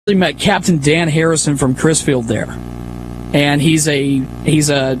met Captain Dan Harrison from Crisfield there. And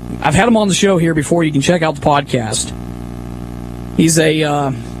I've had him on the show here before. You can check out the podcast. He's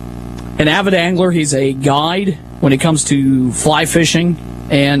an avid angler. He's a guide when it comes to fly fishing.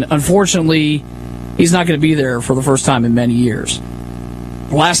 And unfortunately, he's not going to be there for the first time in many years.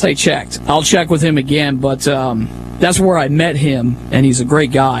 Last I checked. I'll check with him again, but that's where I met him, and he's a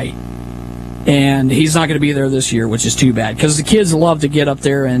great guy. And he's not going to be there this year, which is too bad, because the kids love to get up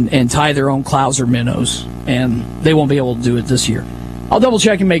there and tie their own clouser minnows, and they won't be able to do it this year. I'll double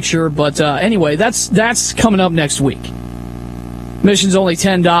check and make sure, but anyway, that's coming up next week. Admission's only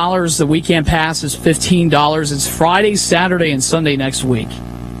 $10. The weekend pass is $15. It's Friday, Saturday, and Sunday next week.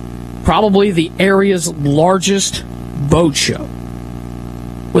 Probably the area's largest boat show.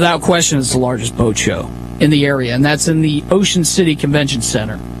 Without question, it's the largest boat show in the area, and that's in the Ocean City Convention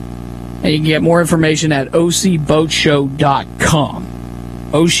Center. And you can get more information at ocboatshow.com.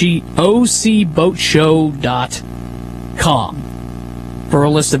 ocboatshow.com for a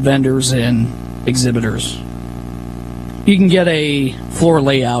list of vendors and exhibitors. You can get a floor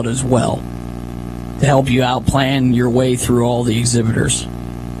layout as well to help you out plan your way through all the exhibitors.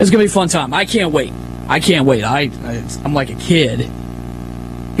 It's going to be a fun time. I can't wait. I'm like a kid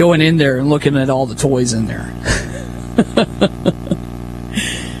going in there and looking at all the toys in there.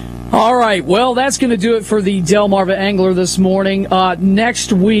 All right, well, that's going to do it for the Delmarva Angler this morning.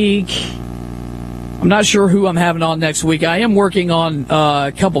 Next week, I'm not sure who I'm having on next week. I am working on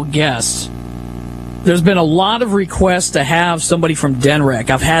a couple guests. There's been a lot of requests to have somebody from DENREC.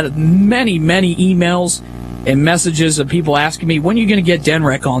 I've had many, many emails and messages of people asking me, when are you going to get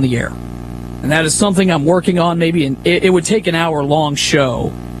DENREC on the air? And that is something I'm working on. Maybe it would take an hour-long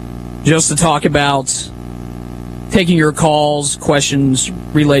show just to talk about taking your calls, questions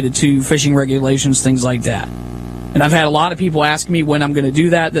related to fishing regulations, things like that. And I've had a lot of people asking me when I'm going to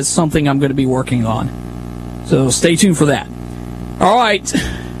do that. That's something I'm going to be working on. So stay tuned for that. All right.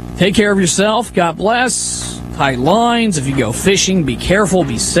 Take care of yourself. God bless. Tight lines. If you go fishing, be careful,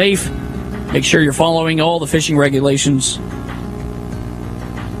 be safe. Make sure you're following all the fishing regulations.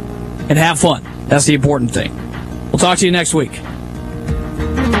 And have fun. That's the important thing. We'll talk to you next week.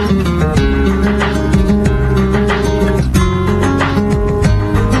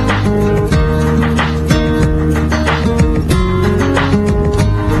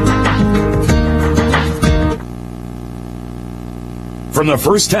 From the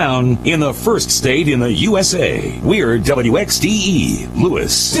first town in the first state in the USA, we're WXDE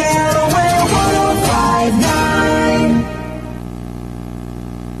Lewis. Delaware 105.9.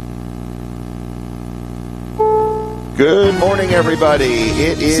 Good morning, everybody.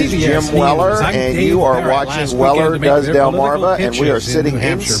 It is CBS Jim Weller, News. and Dave you are Barrett. watching Last Weller weekend to Does make their Delmarva, political and we are pitches sitting in New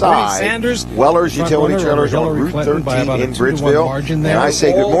Hampshire. inside Bernie Sanders, Weller's front Utility runner Trailers on Hillary Route Clinton by 13 about a in 2-1 Bridgeville. margin And there. I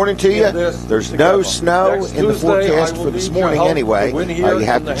say good morning to you. There's no snow in the forecast for this morning anyway. You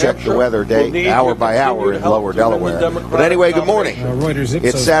have to check the weather day hour by hour in Lower Delaware. But anyway, good morning. Reuters It's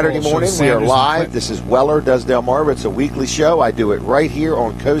Ipsos Saturday poll morning. shows We are Sanders and live. Clinton. This is Weller Does Delmarva. It's a weekly show. I do it right here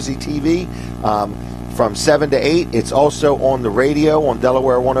on Cozy TV. From 7 to 8. It's also on the radio on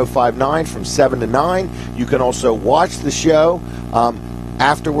Delaware 105.9 from 7 to 9. You can also watch the show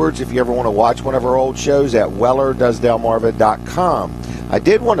afterwards if you ever want to watch one of our old shows at wellerdoesdelmarva.com. I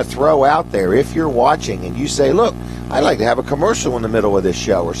did want to throw out there, if you're watching and you say, look, I'd like to have a commercial in the middle of this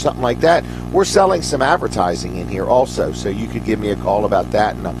show or something like that, we're selling some advertising in here also, so you could give me a call about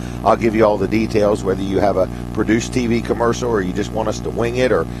that, and I'll give you all the details, whether you have a produced TV commercial or you just want us to wing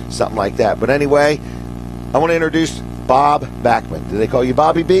it or something like that. But anyway, I want to introduce Bob Backman. Do they call you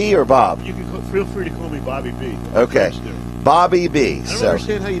Bobby B or Bob? You can feel free to call me Bobby B. Okay. Bobby B. I don't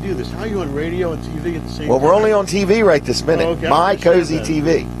understand how you do this. How are you on radio and TV at the same time? Well, we're only on TV right this minute. Oh, okay. My Cozy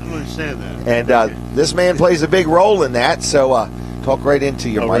TV. I don't understand that. And Okay. this man plays a big role in that, so talk right into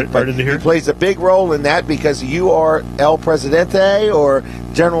your mic. Right into here? He plays a big role in that because you are El Presidente or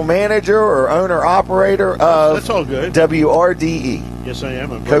general manager or owner-operator of That's all good. WRDE. Yes, I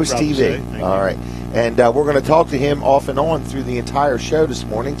am. I'm very Coast proud to TV. say. Thank All you. right. And we're going to talk to him off and on through the entire show this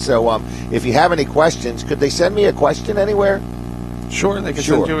morning. So if you have any questions, could they send me a question anywhere? Sure, they can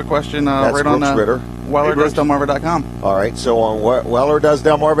Sure. send you a question That's right on Brooks Ritter. WellerDoesDelmarva.com. All right. So on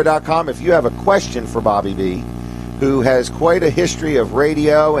wellerdoesdelmarva.com, if you have a question for Bobby B., who has quite a history of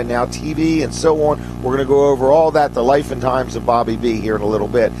radio and now TV and so on, we're going to go over all that, the life and times of Bobby B. here in a little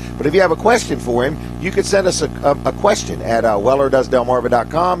bit. But if you have a question for him, you could send us a question at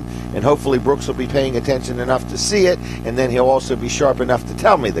wellerdoesdelmarva.com, and hopefully Brooks will be paying attention enough to see it, and then he'll also be sharp enough to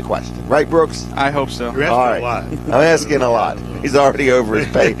tell me the question. Right, Brooks? I hope so. You're asking All right. a lot. I'm asking a lot. He's already over his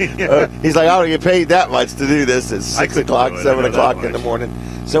pay. He's like, I don't get paid that much to do this at 6 couldn't o'clock, do it. 7 I know o'clock that in the much. morning.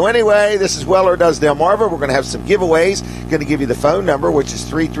 So anyway, this is Weller Does Delmarva. We're going to have some giveaways. Going to give you the phone number, which is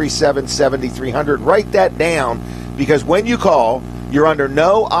 337-7300. Write that down, because when you call, you're under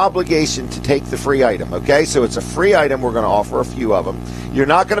no obligation to take the free item, okay? So it's a free item. We're going to offer a few of them. You're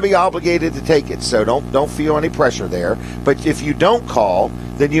not going to be obligated to take it, so don't feel any pressure there. But if you don't call,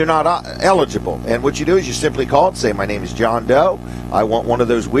 then you're not eligible. And what you do is you simply call and say, my name is John Doe. I want one of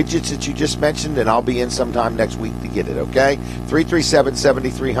those widgets that you just mentioned, and I'll be in sometime next week to get it, okay?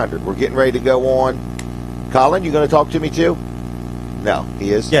 337-7300. We're getting ready to go on. Colin, you going to talk to me too? No,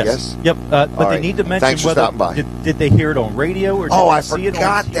 he is? Yes. Yep. But right. they need to mention Thanks for whether stopping by. Did they hear it on radio or did Oh, they I see it on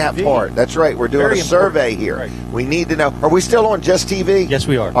forgot TV? that part. That's right. We're doing Very a survey important. here. Right. We need to know. Are we still on Just TV? Yes,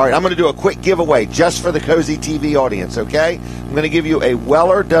 we are. All right, I'm going to do a quick giveaway just for the Cozy TV audience, okay? I'm going to give you a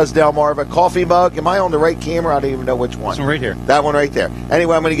Weller Does Delmarva coffee mug. Am I on the right camera? I don't even know which one. This one right here. That one right there.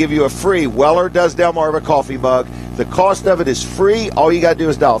 Anyway, I'm going to give you a free Weller Does Delmarva coffee mug. The cost of it is free. All you got to do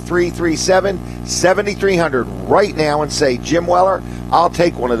is dial 337-7300 right now and say, Jim Weller, I'll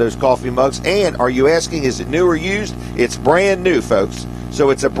take one of those coffee mugs. And are you asking, is it new or used? It's brand new, folks. So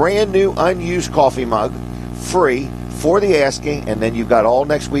it's a brand new, unused coffee mug, free for the asking, and then you've got all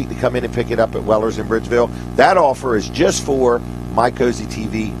next week to come in and pick it up at Weller's in Bridgeville. That offer is just for My Cozy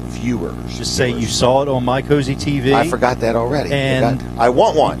TV viewers. Just say you saw it on My Cozy TV. I forgot that already. And I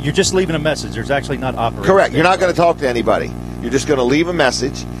want one. You're just leaving a message. There's actually not operating. Correct. You're not going to talk to anybody. You're just going to leave a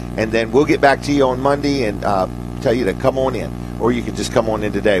message, and then we'll get back to you on Monday and tell you to come on in. Or you can just come on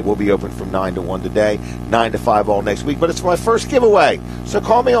in today. We'll be open from 9 to 1 today, 9 to 5 all next week. But it's my first giveaway. So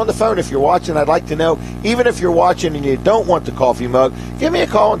call me on the phone if you're watching. I'd like to know, even if you're watching and you don't want the coffee mug, give me a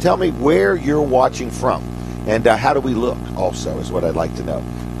call and tell me where you're watching from. And how do we look also is what I'd like to know.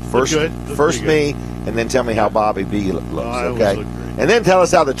 First, Look first pretty me, and then tell me how Bobby B looks, I always okay? look great. And then tell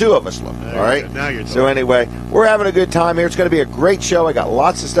us how the two of us look, There all right? you go. Now you're So talking. anyway, we're having a good time here. It's going to be a great show. I got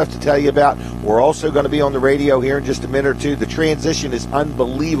lots of stuff to tell you about. We're also going to be on the radio here in just a minute or two. The transition is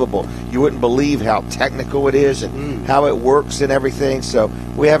unbelievable. You wouldn't believe how technical it is and how it works and everything. So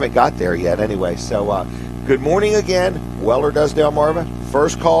we haven't got there yet anyway. So good morning again. Weller Does Delmarva.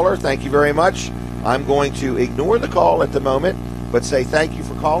 First caller, thank you very much. I'm going to ignore the call at the moment, but say thank you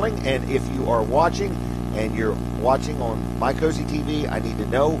for calling. And if you are watching and you're watching on My Cozy TV, I need to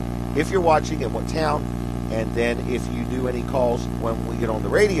know if you're watching and what town. And then if you do any calls when we get on the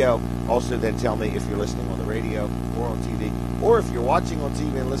radio, also then tell me if you're listening on the radio or on TV. Or if you're watching on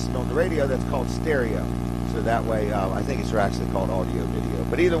TV and listening on the radio, that's called stereo. So that way, I think it's actually called audio video.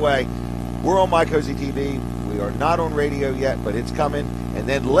 But either way, we're on My Cozy TV. We are not on radio yet, but it's coming. And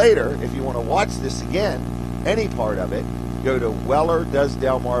then later, if you want to watch this again, any part of it, go to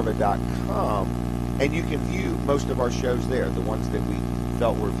wellerdoesdelmarva.com, and you can view most of our shows there, the ones that we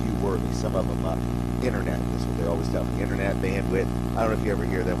felt were view-worthy. Some of them, internet. That's what they always tell me. Internet, bandwidth. I don't know if you ever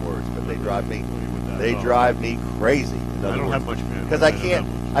hear them words, but they drive me crazy. I don't have much, man. Because I can't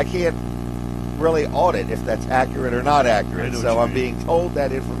really audit if that's accurate or not accurate. So I'm being told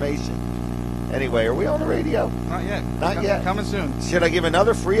that information. Anyway, are we on the radio? Not yet. Not yet. Coming soon. Should I give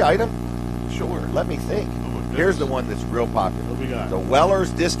another free item? Sure. Let me think. Oh, my goodness. Here's the one that's real popular. What we got? The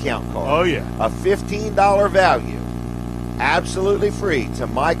Weller's discount card. Oh, yeah. A $15 value. Absolutely free to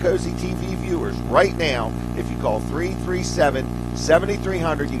My Cozy TV viewers right now. If you call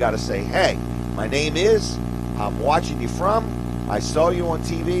 337-7300, you got to say, hey, my name is, I'm watching you from, I saw you on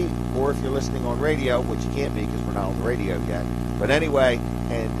TV, or if you're listening on radio, which you can't be because we're not on the radio yet. But anyway,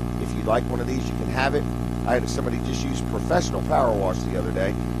 and if you'd like one of these, you can have it. I had somebody just use Professional Power Wash the other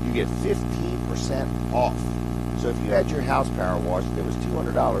day. You get 15% off. So if you had your house power washed, it was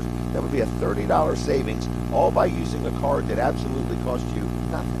 $200. That would be a $30 savings, all by using a card that absolutely cost you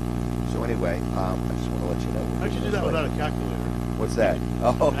nothing. So anyway, I just want to let you know. How'd you do that without a calculator? What's that?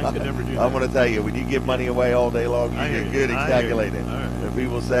 Oh, I could never do that. I'm going to tell you, when you give money away all day long, I you hear get you. good at I hear you. calculating. All right. And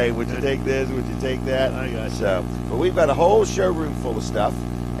people say, would you take this? Would you take that? I got you. So, but we've got a whole showroom full of stuff,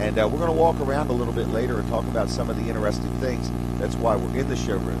 and we're going to walk around a little bit later and talk about some of the interesting things. That's why we're in the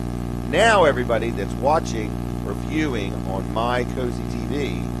showroom. Now, everybody that's watching or viewing on My Cozy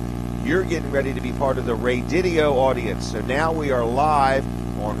TV, you're getting ready to be part of the Radio audience. So now we are live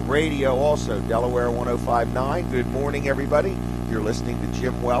on radio also, Delaware 105.9. Good morning, everybody. You're listening to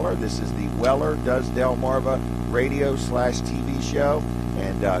Jim Weller. This is the Weller Does Delmarva radio/TV show.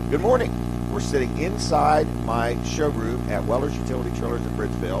 And good morning. We're sitting inside my showroom at Weller's Utility Trailers in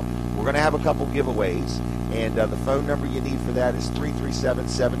Bridgeville. We're going to have a couple giveaways. And the phone number you need for that is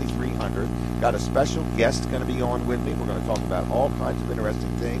 337-7300. Got a special guest going to be on with me. We're going to talk about all kinds of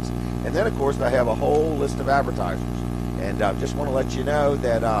interesting things. And then, of course, I have a whole list of advertisers. And just want to let you know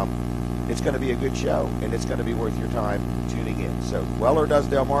that it's going to be a good show, and it's going to be worth your time tuning in. So Weller Does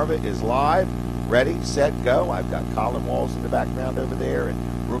Delmarva is live, ready, set, go. I've got Colin Walls in the background over there,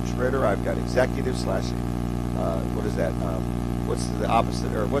 and Brooks Ritter. I've got executive slash, what is that? What's the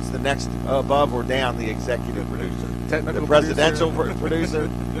opposite, or what's the next above or down the executive producer? Technical the presidential producer,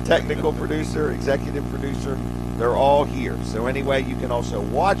 technical producer, executive producer. They're all here. So anyway, you can also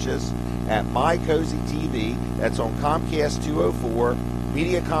watch us at My Cozy TV. That's on Comcast 204,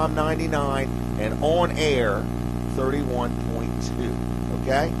 Mediacom 99, and on air 31.2.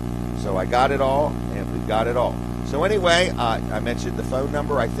 Okay? So I got it all, and we've got it all. So anyway, I mentioned the phone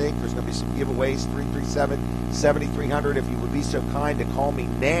number. I think there's going to be some giveaways, 337-7300. If you would be so kind to call me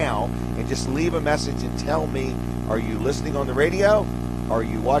now and just leave a message and tell me, are you listening on the radio? Are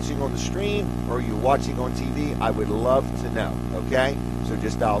you watching on the stream? Or are you watching on TV? I would love to know, okay? So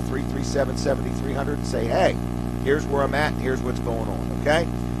just dial 337-7300 and say, hey, here's where I'm at, and here's what's going on, okay?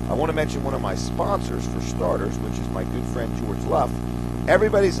 I want to mention one of my sponsors for starters, which is my good friend George Luff.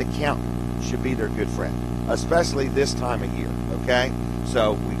 Everybody's accountant should be their good friend, especially this time of year, okay?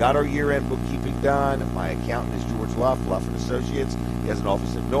 So we got our year-end bookkeeping done. My accountant is George Luff, Luff & Associates. He has an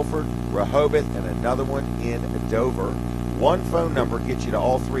office in Milford, Rehoboth, and another one in Dover. One phone number gets you to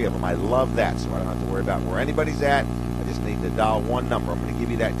all three of them. I love that, so I don't have to worry about where anybody's at. I just need to dial one number. I'm going to give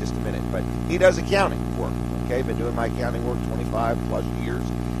you that in just a minute. But he does accounting work, okay? Been doing my accounting work 25-plus years.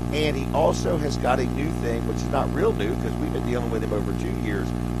 And he also has got a new thing, which is not real new because we've been dealing with him over 2 years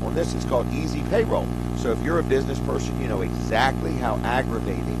on this. It's called Easy Payroll. So if you're a business person, you know exactly how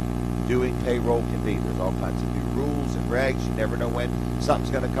aggravating doing payroll can be. There's all kinds of new rules and regs. You never know when something's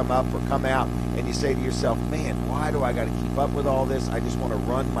going to come up or come out. And you say to yourself, man, why do I got to keep up with all this? I just want to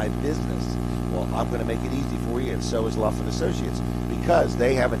run my business. Well, I'm going to make it easy for you, and so is Luff & Associates, because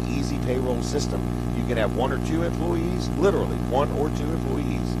they have an easy payroll system. You can have 1 or 2 employees, literally 1 or 2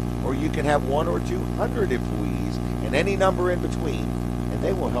 employees, or you can have 1 or 200 employees and any number in between, and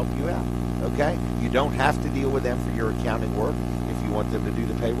they will help you out, okay? You don't have to deal with them for your accounting work. If you want them to do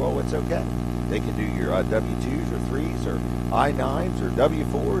the payroll, it's okay. They can do your W-2s or 3s or I-9s or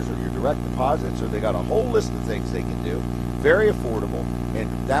W-4s or your direct deposits, or they got a whole list of things they can do. Very affordable, and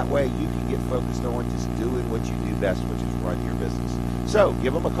that way you can get focused on just doing what you do best, which is run your business. So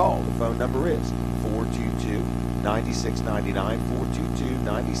give them a call. The phone number is 422-9699,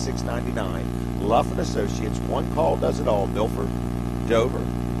 422-9699. Luff & Associates, one call does it all, Milford, Dover,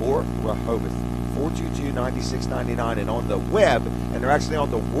 or Rehoboth. 422-9699, and on the web, and they're actually on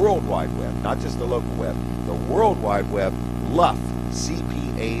the World Wide Web, not just the local web, the World Wide Web,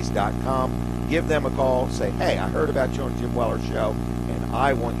 luffcpas.com. Give them a call, say, hey, I heard about you on Jim Weller's show, and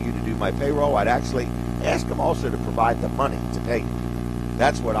I want you to do my payroll. I'd actually ask them also to provide the money to pay you.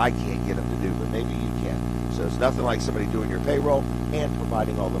 That's what I can't get them to do, but maybe you can. So it's nothing like somebody doing your payroll and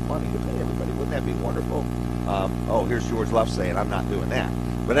providing all the money to pay everybody. Wouldn't that be wonderful? Oh, here's George Luff saying I'm not doing that.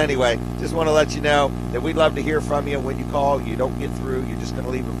 But anyway, just want to let you know that we'd love to hear from you. When you call, you don't get through. You're just going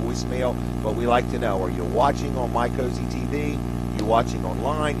to leave a voicemail. But we like to know, are you watching on My Cozy TV? You watching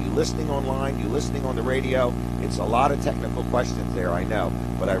online? You listening online? You listening on the radio? It's a lot of technical questions there, I know.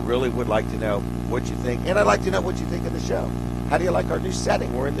 But I really would like to know what you think. And I'd like to know what you think of the show. How do you like our new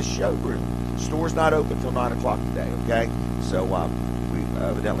setting? We're in the showroom. Store's not open till 9 o'clock today, okay? So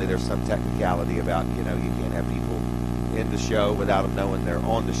evidently there's some technicality about, you can't have people in the show without them knowing they're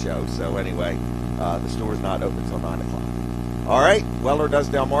on the show. So anyway, the store's not open till 9 o'clock. All right, Weller Does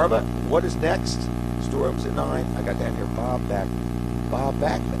Delmarva. What is next? Store opens at 9. I got down here Bob Backman.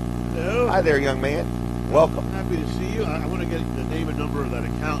 Hello. Hi there, young man. Welcome. Happy to see you. I want to get the name and number of that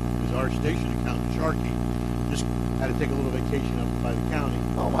accountant, because our station accountant, Sharkey, just had to take a little vacation up by the county.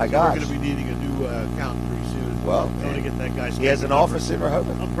 Oh, my So gosh. we're going to be needing a new accountant pretty soon. Well, I want to get that guy. He has an office in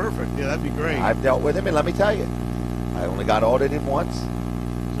Rehoboth. Oh, perfect. Yeah, that'd be great. I've dealt with him, and let me tell you, I only got audited once.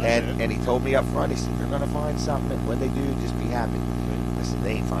 That's it. And he told me up front, he said, you're going to find something, and when they do, just be happy. I said,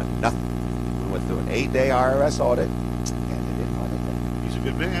 they ain't finding nothing. We went through an 8-day IRS audit, and they didn't find anything. He's a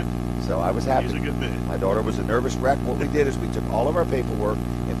good man. So I was happy. He's a good man. My daughter was a nervous wreck. What we did is we took all of our paperwork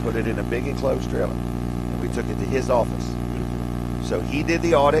and put it in a big enclosed trailer, and we took it to his office. So he did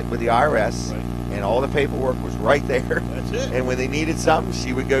the audit with the IRS, Right. and all the paperwork was right there. That's it. And when they needed something,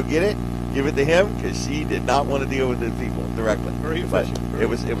 she would go get it, give it to him, because she did not want to deal with the people directly. Very But efficient. it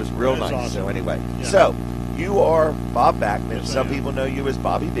was real That's nice. awesome. So anyway, Yeah. so you are Bob Backman. Yes, I Some am. people know you as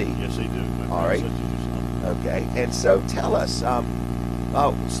Bobby B. Yes, they do. My All right. friends like to do something. Okay, and so tell us,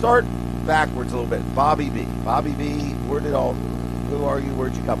 start backwards a little bit. Bobby B. Bobby B, who are you?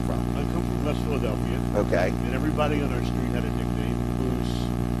 Where'd you come from? I come from West Philadelphia, Okay. and everybody on our street had a nickname, Bruce,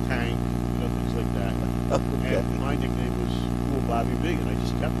 Tank, things like that. Okay. And my nickname was Cool Bobby Big, and I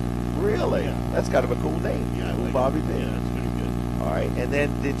just kept it. Really? Yeah. That's kind of a cool name. Yeah, I Cool like Bobby it. B. Yeah, it's pretty good. All right. And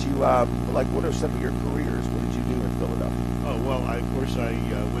then did you, what are some of your careers? What did you do in Philadelphia? Oh, well, I went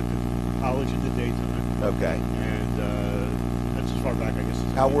to college in the daytime. Okay. And that's as far back, I guess.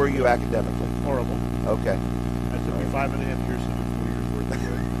 How were you academically? Horrible. Okay. That took me 5.5 years and 4 years worth of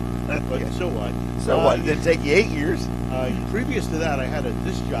work. But Yeah. so what? So what? It didn't take you 8 years? Previous to that, I had a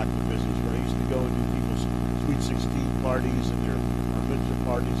disc jockey business where I used to go and do people's Sweet 16 parties and their mitzvah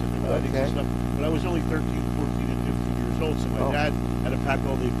parties and their weddings and stuff. But I was only 13, 14, and 15 years old, so my dad had to pack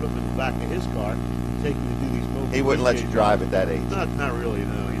all the equipment in the back of his car and take me to do these mobile. He wouldn't let you drive at that age. Not really,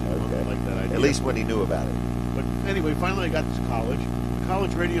 no. He didn't like that idea. At least when he knew about it. But anyway, finally I got to college. The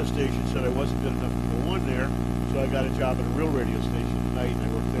college radio station said I wasn't good enough to go on there, so I got a job at a real radio station at night, and I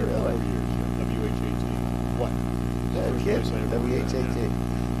worked there for 4 years. WHAT. What? No First kidding. place I ever worked at. WHAT.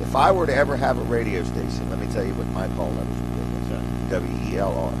 If I were to ever have a radio station, let me tell you what my call letters would be.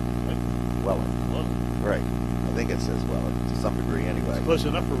 WELR. Welling. Right. I think it says Welling to some degree anyway. It's close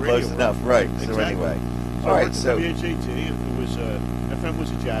enough for radio. Close enough, right. Exactly. So anyway. So All I right, worked so. at WHAT, and it was, FM was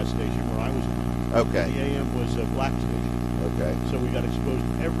a jazz station where I was on. Okay. The AM was a black station. Okay. So we got exposed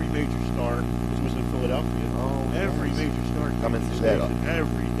to every major star. This was in Philadelphia. Oh, every yes. major star Coming came to through the that station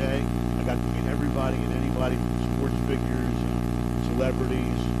every day. I got to meet everybody and anybody, sports figures,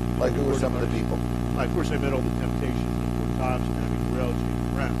 celebrities. Like who were some of the people? Of course, I met all the Temptations, Fort Tops, Tammy Terrell,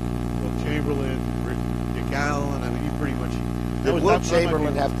 James Brown, Will Chamberlain, Dick Allen. I mean, you pretty much. Did Will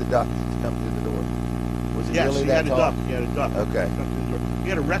Chamberlain have to duck to come through the door? Was it Yes, really he that had a tall? duck. He had a duck. Okay. Come through the door. He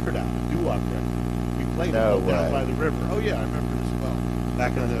had a record out, a doo-wop record. He played No it down way. by the river. Oh yeah, I remember it as well.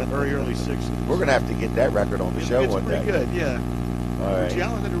 Back in the very early '60s. We're going to have to get that record on the show it's one day. pretty good, yeah. All right. Woody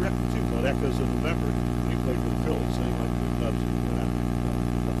Allen had a record too called Echoes of November when he played for the Phillies, saying like Good Loves and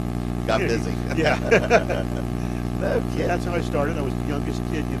Got busy. Yeah. No kidding. That's how I started. I was the youngest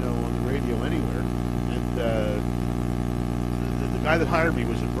kid, on the radio anywhere. And the guy that hired me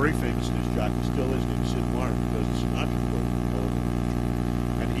was a very famous disc jockey, still is, named Sid Martin, who does the Sinatra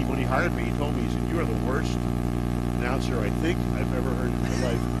program. And when he hired me, he told me, he said, "You are the worst announcer I think I've ever heard in my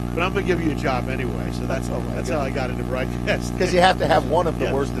life. But I'm going to give you a job anyway." So that's how I got into broadcast. Because you have to have one of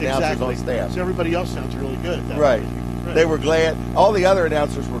the worst announcers exactly. on staff. So everybody else sounds really good at that Right. point. Right. They were glad. All the other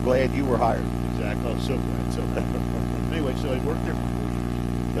announcers were glad you were hired. Exactly. Oh, so glad, so glad. Anyway, so I worked there for 4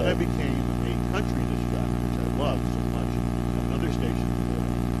 years. Then I became a country disc jockey, which I loved so much. At another station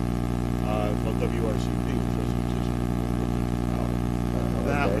called WRCP, which was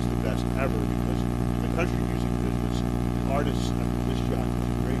That was the best ever because in the country music business, artists and disc jockeys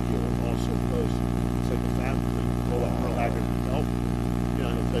and radio are all so close. It's like a family. You call out Pearl Haggard and help.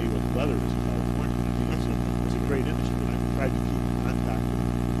 I don't tell you what the weather is in California. It's a great industry, and I tried to keep in contact with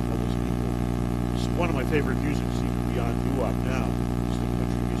all those people. It's one of my favorite music, even beyond doo-wop now, is the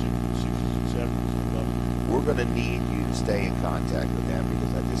country music from the 60s and 70s. I love it. We're going to need you to stay in contact with them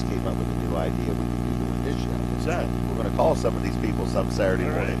because I just came up with a new idea we can do doing this show. What's that? We're going to call some of these people some Saturday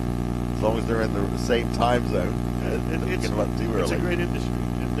All right. morning. As long as they're in the same time zone. It's Get them up too early. a great industry.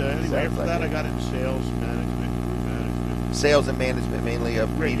 And anyway, Sounds after like that, it. I got into sales, management, group management. Sales and management mainly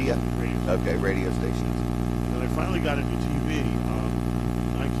of media? Radio. Okay, radio stations. And then I finally got into TV in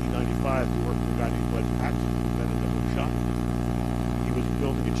 1995 to work for a guy named Bud Paxton who invented the home shop. He was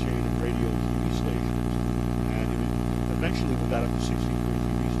building a chain of radio and TV stations, and eventually we got up to 63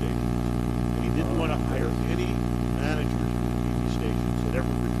 TV stations. And he didn't want to hire any managers for the TV stations that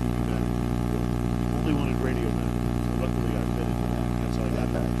ever were TV managers. He only wanted radio managers. So luckily I fit into that. That's how I got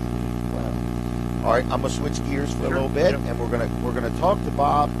that. Wow. All right, I'm gonna switch gears for a Sure. little bit, Yep. and we're gonna talk to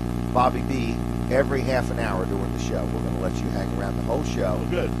Bobby B, every half an hour during the show. We're gonna let you hang around the whole show, Oh,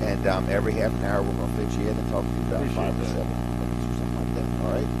 good. and every half an hour we're gonna fit you in and talk to you about Appreciate 5 or that. 7 minutes or something like that.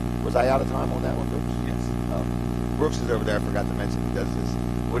 All right. Was I out of time on that one, Brooks? Yes. Brooks is over there. I forgot to mention he does this.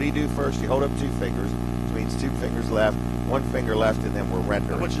 What do you do first? You hold up 2 fingers, which means 2 fingers left, 1 finger left, and then we're How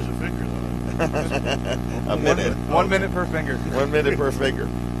rendering. much is a finger, though? A minute. 1 minute per finger. 1 minute per finger.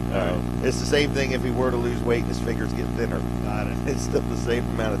 It's the same thing if he were to lose weight and his fingers get thinner. Got it. It's still the same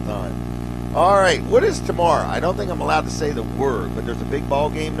amount of time. All right, what is tomorrow? I don't think I'm allowed to say the word, but there's a big ball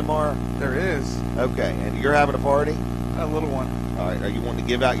game tomorrow. There is Okay, and you're having a party? a little one. All right, are you wanting to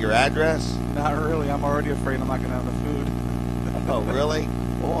give out your address? Not really. I'm already afraid I'm not going to have enough food. Oh, really?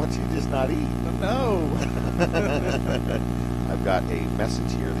 Well, why don't you just not eat? No. I've got a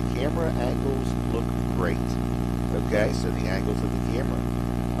message here. The camera angles look great. Okay, so the angles of the camera.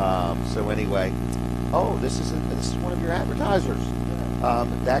 So anyway, this is one of your advertisers.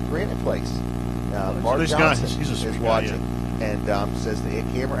 That Granite Place. Mark This guy, Johnson he's a is sweet guy, watching and says the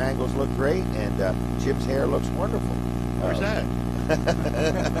camera angles look great and Jim's hair looks wonderful. Where's that?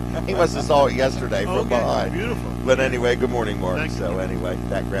 He must have saw it yesterday from Okay, behind. beautiful. But anyway, good morning, Mark. Thank you. So anyway,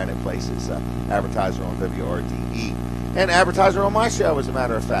 that Granite Place is advertiser on WRDE and advertiser on my show, as a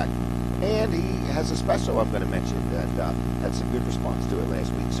matter of fact. And he has a special I'm going to mention that had some good response to it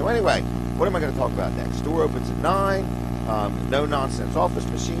last week. So anyway, what am I going to talk about next? Store opens at 9. No nonsense office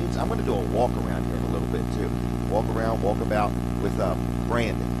machines. I'm going to do a walk around here in a little bit too. Walk around, walk about with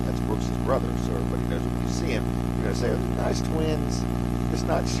Brandon. That's Brooks' brother. So everybody knows when you see him, you're going to say, "Oh, nice twins." Just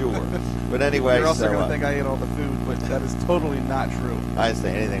not sure. But anyway, You're also so, going to think I ate all the food, but that is totally not true. I didn't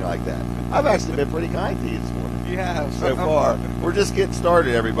say anything like that. I've actually been pretty kind to you this morning. You have. So far. We're just getting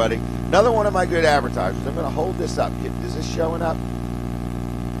started, everybody. Another one of my good advertisers. I'm going to hold this up. Is this showing up?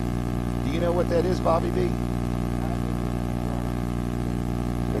 Do you know what that is, Bobby B?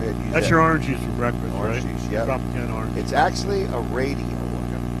 Go ahead, use That's that. your orange juice for breakfast, Orange right? juice, yep. Tropicana orange. It's actually a radio.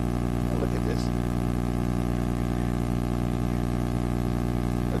 Now look at this.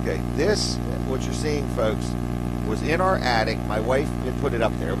 Okay, this, what you're seeing, folks, was in our attic. My wife had put it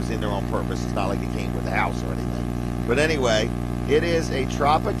up there. It was in there on purpose. It's not like it came with the house or anything. But anyway, it is a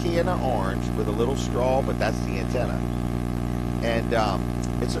Tropicana orange with a little straw, but that's the antenna. And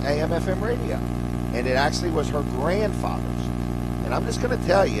it's an AM/FM radio. And it actually was her grandfather's. And I'm just going to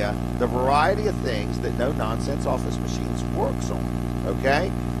tell you the variety of things that No Nonsense Office Machines works on.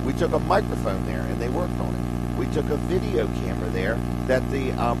 Okay? We took a microphone there, and they worked on it. We took a video camera there that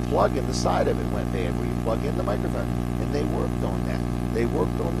the plug in the side of it went bad, where you plug in the microphone, and they worked on that. They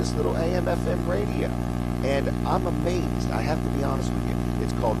worked on this little AM/FM radio, and I'm amazed. I have to be honest with you.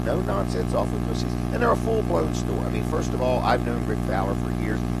 It's called No Nonsense Office Machines, and they're a full-blown store. I mean, first of all, I've known Rick Fowler for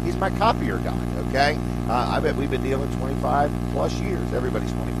years. He's my copier guy. Okay, I bet we've been dealing 25 plus years.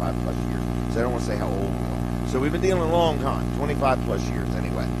 Everybody's 25 plus years, so I don't want to say how old we are. So we've been dealing a long time, 25 plus years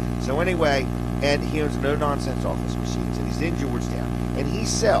anyway. So anyway. And he owns No Nonsense Office Machines, and he's in Georgetown. And he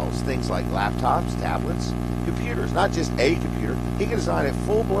sells things like laptops, tablets, computers, not just a computer. He can design a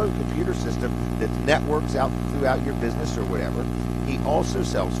full-blown computer system that networks out throughout your business or whatever. He also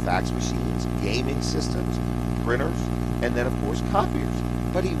sells fax machines, gaming systems, printers, and then, of course, copiers.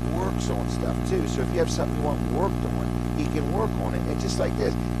 But he works on stuff, too. So if you have something you want worked on, he can work on it. And just like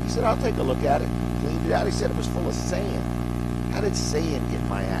this, he said, "I'll take a look at it." Cleaned it out. He said it was full of sand. How did sand get in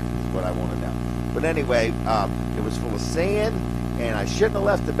my attic is what I want to know. But anyway, it was full of sand, and I shouldn't have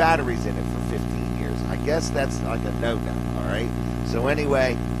left the batteries in it for 15 years. I guess that's like a no-no, all right? So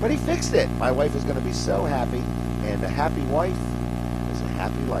anyway, but he fixed it. My wife is going to be so happy, and a happy wife is a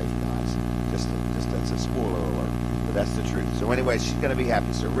happy life, guys. Just that's a spoiler alert, but that's the truth. So anyway, she's going to be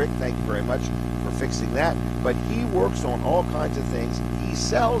happy. So Rick, thank you very much for fixing that. But he works on all kinds of things. He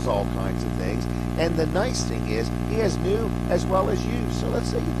sells all kinds of things. And the nice thing is, he has new as well as used. So let's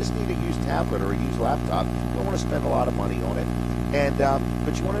say you just need a used tablet or a used laptop. You don't want to spend a lot of money on it. And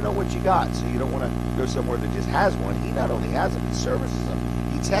but you want to know what you got. So you don't want to go somewhere that just has one. He not only has them, he services them.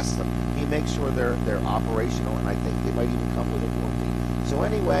 He tests them. He makes sure they're operational. And I think they might even come with a warranty. So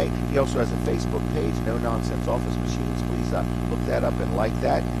anyway, he also has a Facebook page, No Nonsense Office Machines. Please look that up and like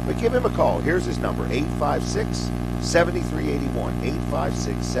that. But give him a call. Here's his number, 856-7381.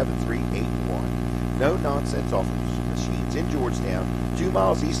 856-7381. No Nonsense Office Machines in Georgetown, 2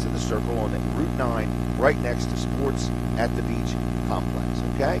 miles east of the Circle on Route 9, right next to Sports at the Beach Complex,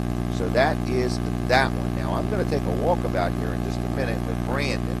 okay? So that is that one. Now, I'm going to take a walk about here in just a minute with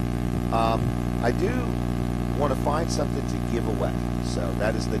Brandon. I do want to find something to give away. So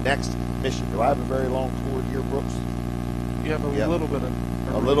that is the next mission. Do I have a very long cord here, Brooks? You have a little bit of...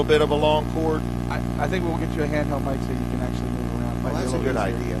 A little bit of a long cord? I think we'll get you a handheld mic so you can actually move around. Well, that's a good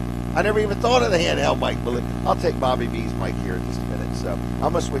idea. I never even thought of the handheld mic, but I'll take Bobby B's mic here in just a minute. So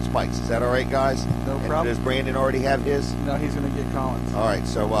I'm going to switch mics. Is that all right, guys? No And problem. does Brandon already have his? No, he's going to get Collins. All right,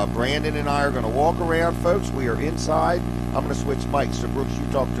 so Brandon and I are going to walk around, folks. We are inside. I'm going to switch mics. So, Brooks, you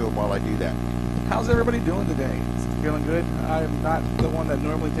talk to him while I do that. How's everybody doing today? Is it feeling good? I'm not the one that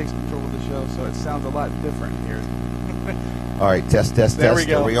normally takes control of the show, so it sounds a lot different here. All right, test. There we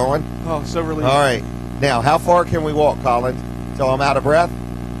go. Are we on? Oh, so relieved. All right. Now, how far can we walk, Colin? Till I'm out of breath?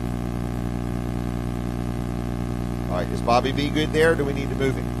 All right, is Bobby B good there, or do we need to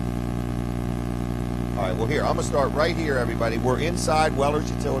move him? All right, well, here, I'm going to start right here, everybody. We're inside Weller's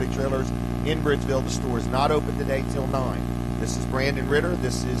Utility Trailers in Bridgeville. The store is not open today till 9. This is Brandon Ritter.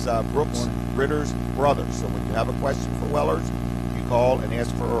 This is Brooks Ritter's brother. So when you have a question for Weller's, you call and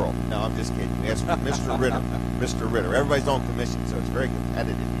ask for Earl. No, I'm just kidding. You ask for Mr. Ritter. Mr. Ritter. Everybody's on commission, so it's very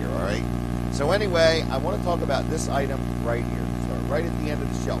competitive here, all right? So anyway, I want to talk about this item right here. So right at the end of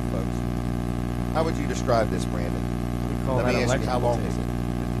the shelf, folks. How would you describe this, Brandon? We call Let that me ask you, how electrical long is tape. it?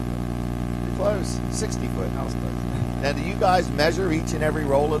 You're close. 60 foot. I was close. Now, do you guys measure each and every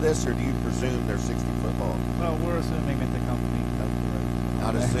roll of this, or do you presume they're 60 foot long? Well, we're assuming that the company does the right.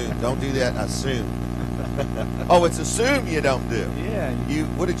 Not assume. Don't do that. Assume. Oh, it's assume you don't do. Yeah.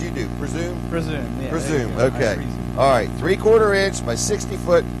 What did you do? Presume? Presume. Yeah, Presume. there you go. I Okay. presume. All right. 3/4 inch by 60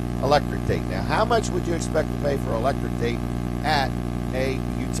 foot electric tape. Now, how much would you expect to pay for electric tape at a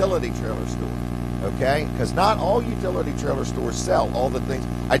utility trailer store? Okay, because not all utility trailer stores sell all the things.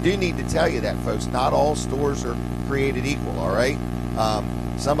 I do need to tell you that, folks. Not all stores are created equal. All right.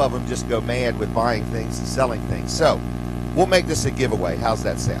 Some of them just go mad with buying things and selling things. So we'll make this a giveaway. How's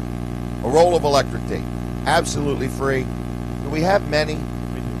that sound? A roll of electric tape, absolutely free. Do we have many? We do,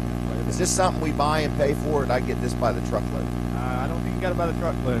 yeah, quite a Is bit. this something we buy and pay for, and I get this by the truckload? I don't think you got it by the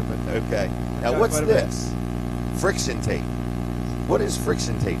truckload, but Okay. Now, got what's quite a bit. this? Friction tape. What is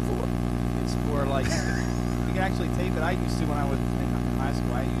friction tape for? it's for like you can actually tape it. I used to when I was in high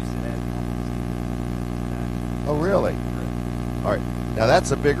school. I used it as Oh, really? All right. Now, that's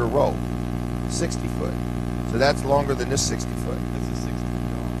a bigger roll, 60 foot. So that's longer than this 60 foot. This is 60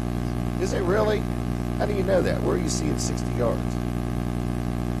 yards. Is it really? How do you know that? Where are you seeing 60 yards?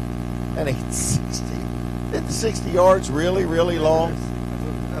 That ain't 60. Isn't 60 yards really, really long?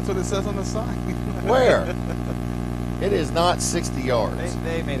 That's what it says on the sign. Where? It is not 60 yards.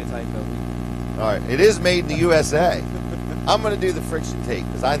 They made a typo. All right. It is made in the USA. I'm going to do the friction tape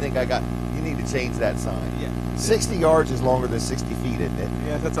because I think you need to change that sign. Yeah. 60 yards is longer than 60 feet, isn't it?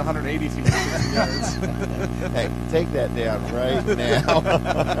 Yeah, that's 180 feet. 60 yards. Hey, take that down right now.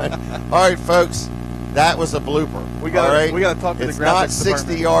 All right, folks. That was a blooper. We gotta- all right? we gotta talk to the It's not graphics 60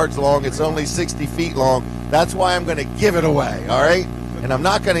 department. yards long. It's only 60 feet long. That's why I'm going to give it away. All right? And I'm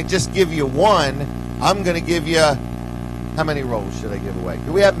not going to just give you one. I'm going to give you. How many rolls should I give away?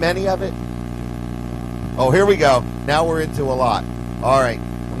 Do we have many of it? Oh, here we go. Now we're into a lot. All right.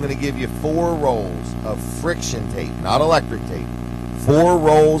 I'm going to give you 4 rolls of friction tape, not electric tape. 4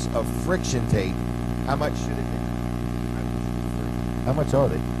 rolls of friction tape. How much should it be? How much are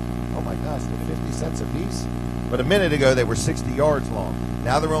they? Oh my gosh, they're 50 cents a piece. But a minute ago they were 60 yards long.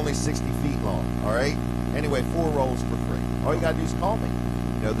 Now they're only 60 feet long. All right. Anyway, 4 rolls for free. All you got to do is call me.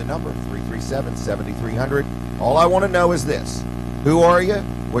 You know the number, 337-7300. All I want to know is this. Who are you?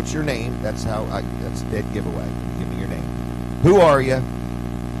 What's your name? That's a dead giveaway. Give me your name. Who are you?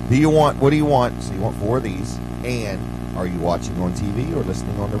 What do you want? So you want 4 of these. And are you watching on TV or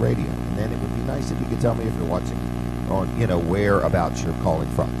listening on the radio? And then it would be nice if you could tell me if you're watching on, whereabouts you're calling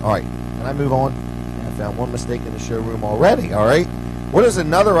from. All right. Can I move on? I found one mistake in the showroom already. All right. What is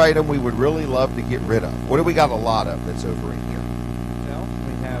another item we would really love to get rid of? What do we got a lot of that's over in here? Well,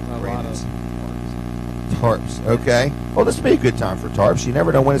 we have a lot of Tarps. Okay. Well, this would be a good time for tarps. You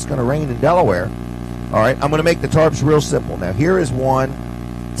never know when it's going to rain in Delaware. All right. I'm going to make the tarps real simple. Now, here is one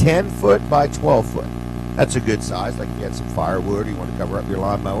 10 foot by 12 foot. That's a good size. Like you had some firewood or you want to cover up your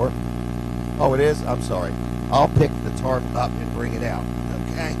lawnmower. Oh, it is? I'm sorry. I'll pick the tarp up and bring it out.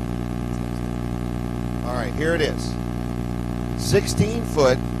 Okay. All right. Here it is. 16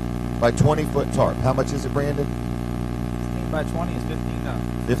 foot by 20 foot tarp. How much is it, Brandon? 16 by 20 is $15.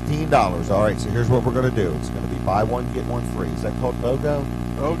 $15. All right, so here's what we're going to do. It's going to be buy one, get one free. Is that called BOGO?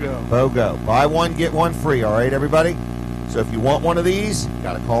 BOGO. BOGO. Buy one, get one free. All right, everybody? So if you want one of these, you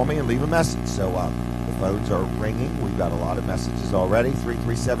got to call me and leave a message. So the phones are ringing. We've got a lot of messages already.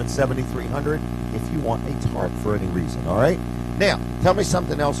 337-7300 if you want a tarp for any reason. All right? Now, tell me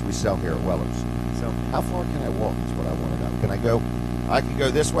something else we sell here at Weller's. So How far can I walk is what I want to know. Can I go? I can go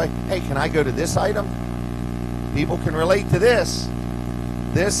this way. Hey, can I go to this item? People can relate to this.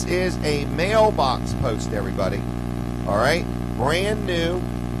 This is a mailbox post, everybody. All right? Brand new.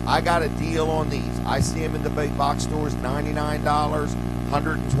 I got a deal on these. I see them in the big box stores, $99,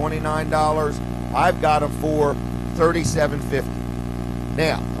 $129. I've got them for $37.50.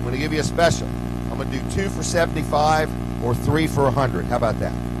 Now, I'm going to give you a special. I'm going to do 2 for $75 or 3 for $100. How about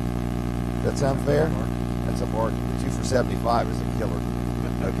that? That sound fair? That's a bargain. The 2 for $75 is a killer.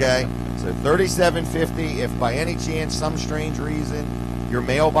 Okay? So $37.50. If by any chance, some strange reason, your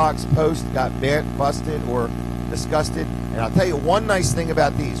mailbox post got bent, busted, or disgusted. And I'll tell you one nice thing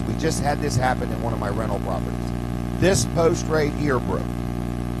about these. We just had this happen at one of my rental properties. This post right here broke.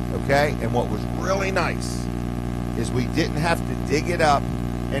 Okay? And what was really nice is we didn't have to dig it up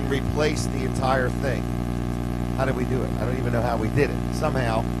and replace the entire thing. How did we do it? I don't even know how we did it.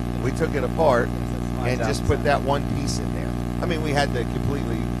 Somehow, we took it apart and just put that one piece in there. I mean, we had to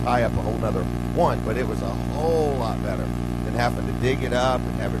completely tie up a whole nother one, but it was a whole lot better than having to dig it up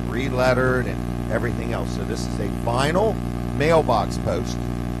and have it re-lettered and everything else. So this is a vinyl mailbox post.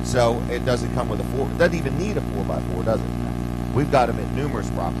 So it doesn't come with a 4. It doesn't even need a 4x4, does it? We've got them at numerous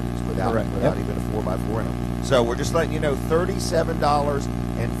properties without even a 4x4 in them. So we're just letting you know,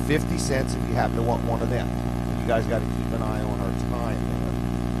 $37.50 if you happen to want one of them. So you guys got to keep an eye on our time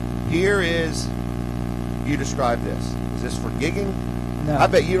there. Here is, you describe this. Is this for gigging? No. I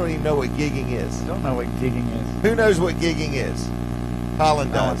bet you don't even know what gigging is. I don't know what gigging is. Who knows what gigging is?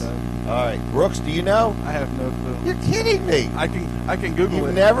 Colin does. All right. Brooks, do you know? I have no clue. You're kidding me. I can Google You've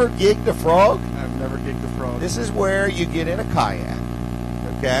it. never gigged a frog? I've never gigged a frog. This is where you get in a kayak,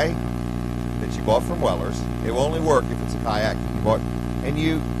 okay, that you bought from Weller's. It will only work if it's a kayak you bought. And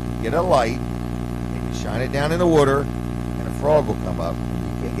you get a light, and you shine it down in the water, and a frog will come up,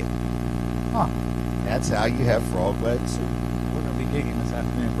 and you gig it. Huh. That's how you have frog-legged soup. We're going to be gigging this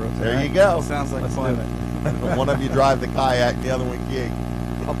afternoon, Brooks. There All you go. Sounds like Let's fun. do it. One of you drive the kayak, the other one gig.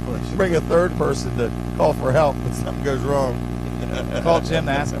 I'll push. Bring a third person to call for help when something goes wrong. Call Jim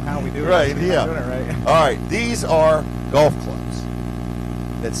to ask him how we do it. Right, We're yeah. doing it right. All right, these are golf clubs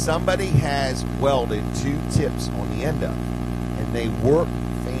that somebody has welded 2 tips on the end of, and they work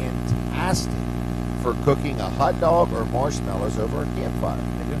fantastic for cooking a hot dog or marshmallows over a campfire.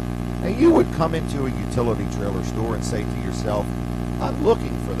 Now, you would come into a utility trailer store and say to yourself, I'm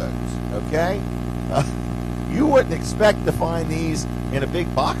looking for those, okay? You wouldn't expect to find these in a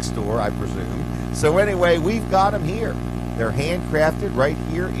big box store, I presume. So anyway, we've got them here. They're handcrafted right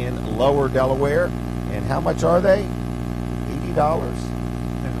here in Lower Delaware. And how much are they? $80?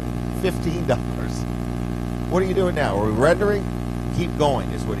 $15. What are you doing now? Are we rendering? Keep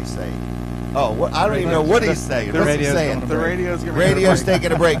going is what he's saying. Oh, what? I don't even know what he's saying. What's he saying? The radio's going to Radio's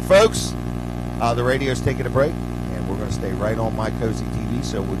taking a break, folks. The radio's taking a break, and we're going to stay right on My Cozy TV,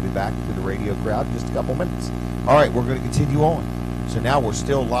 so we'll be back to the radio crowd in just a couple minutes. All right, we're going to continue on. So now we're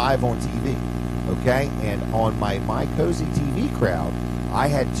still live on TV, okay? And on my Cozy TV crowd, I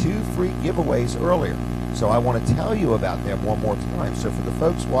had 2 free giveaways earlier. So I want to tell you about them one more time. So for the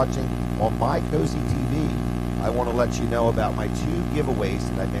folks watching on My Cozy TV, I want to let you know about my 2 giveaways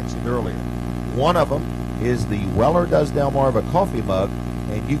that I mentioned earlier. One of them is the Weller Does Delmarva coffee mug,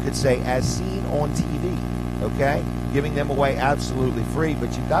 and you could say as seen on TV, okay? Giving them away absolutely free,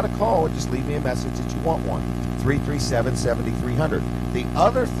 but you've got to call and just leave me a message that you want one. 337-7300. The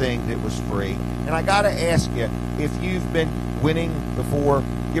other thing that was free, and I got to ask you, if you've been winning before,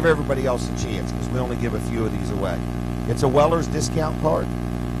 give everybody else a chance, because we only give a few of these away. It's a Weller's discount card.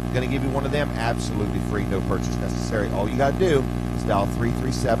 Going to give you one of them absolutely free, no purchase necessary. All you got to do is dial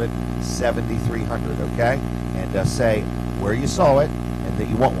 337-7300, okay? And say where you saw it and that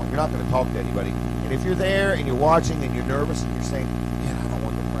you want one. You're not going to talk to anybody. And if you're there and you're watching and you're nervous and you're saying, man, I don't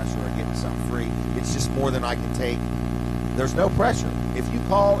want the pressure of getting something free, it's just more than I can take, there's no pressure. If you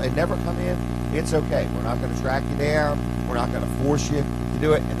call and never come in, it's okay. We're not going to track you down. We're not going to force you to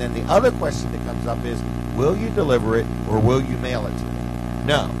do it. And then the other question that comes up is, will you deliver it or will you mail it to me?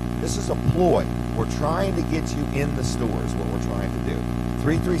 No. This is a ploy. We're trying to get you in the stores, what we're trying to do.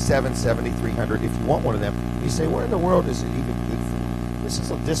 337-7300 if you want one of them. You say, where in the world is it even good for? This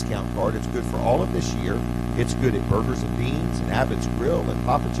is a discount card. It's good for all of this year. It's good at Burgers and Beans and Abbott's Grill and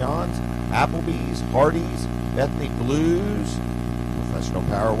Papa John's, Applebee's, Hardee's, Ethnic Blues, Professional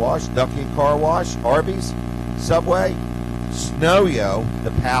Power Wash, Dunkin' Car Wash, Arby's, Subway, Snow-Yo,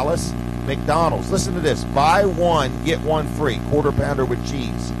 The Palace, McDonald's. Listen to this. Buy one, get one free. Quarter pounder with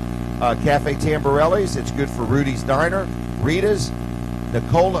cheese. Cafe Tamborelli's. It's good for Rudy's Diner. Rita's.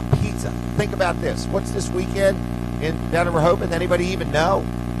 Nicola Pizza. Think about this. What's this weekend down in Rehoboth? Anybody even know?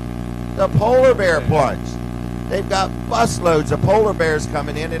 The Polar Bear Plunge. They've got busloads of polar bears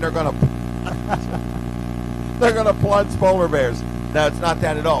coming in, and they're going to plunge polar bears. No, it's not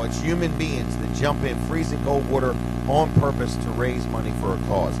that at all. It's human beings that jump in freezing cold water on purpose to raise money for a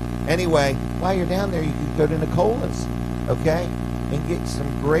cause. Anyway, while you're down there, you can go to Nicola's, okay, and get some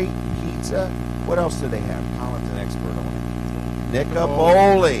great pizza. What else do they have? Colin's an expert on it.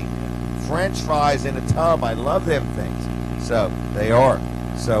 Nicoboli. French fries in a tub. I love them things. So, they are.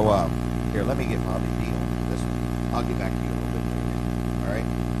 So, here, let me get Bobby D on this one. I'll get back to you a little bit later. All right?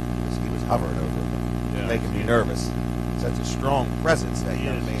 Because he was hovering over me, making me nervous. Such a strong presence, that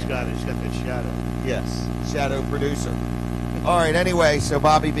young man. He's got that shadow. Yes, shadow producer. All right, anyway, so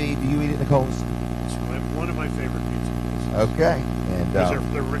Bobby B, do you eat at Nicole's? It's one of my favorite pizza places. Okay. And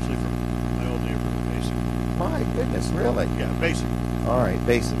They're originally from my old neighborhood, basically. my goodness, really? Yeah, basically. All right,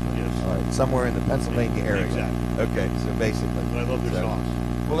 basically. Yes. All right, somewhere in the Pennsylvania area. Exactly. Okay, so basically. But I love their sauce.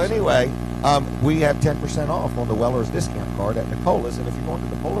 Well, anyway, we have 10% off on the Weller's discount card at Nicola's, and if you're going to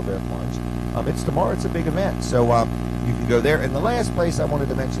the Polar Bear Plunge, it's tomorrow. It's a big event, so you can go there. And the last place I wanted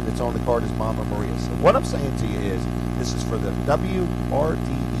to mention that's on the card is Mama Maria. So what I'm saying to you is, this is for the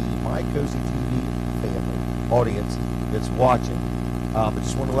WRDE, My Cozy TV family audience that's watching. I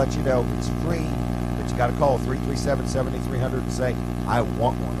just want to let you know it's free, but you got to call 337-7300 and say, I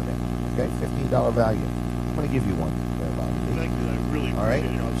want one of them. Okay, $15 value. I'm going to give you one there, Bobby. Thank you. I really All right.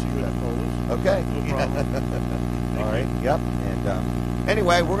 appreciate it. I'll see you at Paula's. Okay. No problem. All right. Yep. And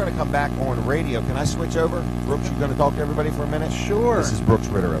anyway, we're going to come back on radio. Can I switch over? Brooks, you going to talk to everybody for a minute? Sure. This is Brooks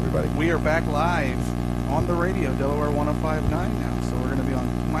Ritter, everybody. We are back live on the radio, Delaware 105.9 now. So we're going to be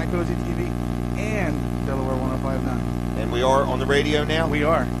on My Cozy TV and Delaware 105.9. And we are on the radio now? We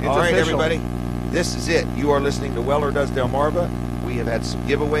are. It's All right, official. everybody. This is it. You are listening to Weller Does Delmarva. We have had some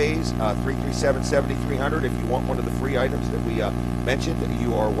giveaways, 337-7300. If you want one of the free items that we mentioned,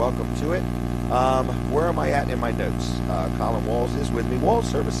 you are welcome to it. Where am I at in my notes? Colin Walls is with me. Walls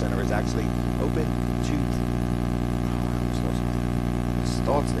Service Center is actually open to... I almost lost his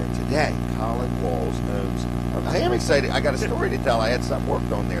thoughts there. Today, Colin Walls owns... I am excited. I got a story to tell. I had something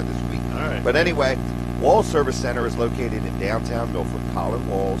worked on there this week. All right. But anyway, Walls Service Center is located in downtown Milford. Colin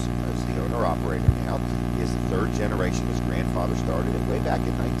Walls is the owner-operator now. He is the third generation. His grandfather started it way back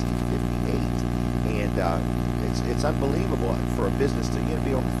in 1958. And it's unbelievable for a business to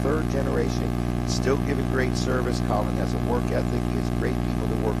be on the third generation, still giving great service. Colin has a work ethic. He has great people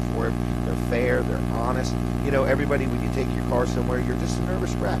that work for him. They're fair. They're honest. Everybody, when you take your car somewhere, you're just a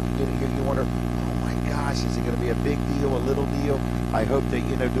nervous wreck. You wonder, oh my gosh, is it going to be a big deal, a little deal? I hope they,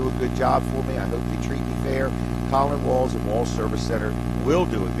 do a good job for me. I hope they treat me fair. Colin Walls and Walls Service Center will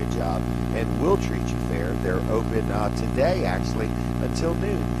do a good job and will treat you fair. They're open today, actually, until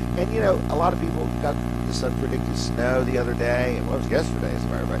noon. And, a lot of people got this unpredicted snow the other day. It was yesterday, as a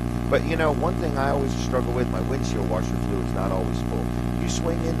matter of fact. But, one thing I always struggle with, my windshield washer fluid's not always full. You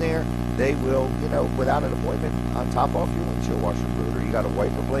swing in there, they will, without an appointment, top off your windshield washer fluid. Or you got a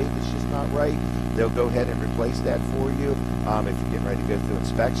wiper blade that's just not right, they'll go ahead and replace that for you. If you're getting ready to go through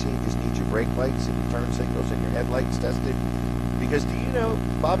inspection, you just need your brake lights and your turn signals and your headlights tested. Because do you know,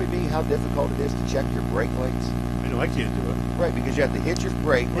 Bobby B, how difficult it is to check your brake lights? I know I can't do it. Right, because you have to hit your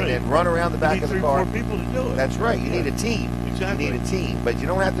brake Right. and then run around the back You of need the car. 3 or 4 people to do it. That's right. You need a team. Exactly. You need a team. But you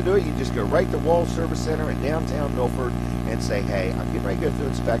don't have to do it. You just go right to Walls Service Center in downtown Milford and say, hey, I'm getting ready to go through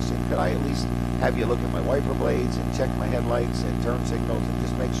inspection. Could I at least have you look at my wiper blades and check my headlights and turn signals and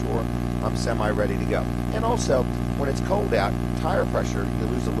just make sure I'm semi-ready to go? And also, when it's cold out, tire pressure, you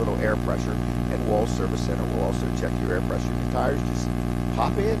lose a little air pressure, and Walls Service Center will also check your air pressure. Your tires just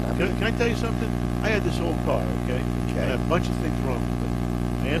pop in. Can I tell you something? I had this old car, okay? Okay. I had a bunch of things wrong with it.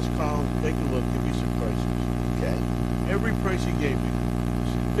 I asked Colin to take a look, give me some prices. Okay. Every price he gave me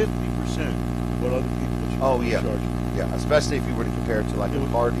was 50% what other people Oh, yeah. charge. Yeah, especially if you were to compare it to like It a was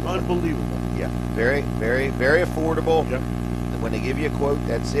car dealer. unbelievable. Yeah, very, very, very affordable. Yep. When they give you a quote,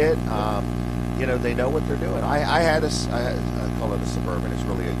 that's it. They know what they're doing. I had I call it a Suburban. It's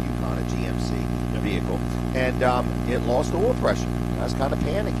really a Yukon, a GMC vehicle, and it lost oil pressure. I was kind of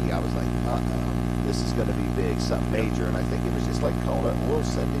panicky. I was like, uh-oh, this is going to be big, something major. And I think it was just like calling an oil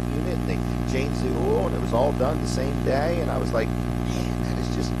sending unit, and they changed the oil, and it was all done the same day. And I was like, man, that is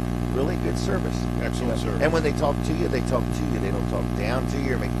just really good service. Excellent service. And when they talk to you, they talk to you. They don't talk down to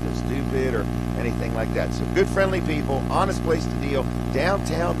you or make you feel stupid or anything like that. So good, friendly people, honest place to deal.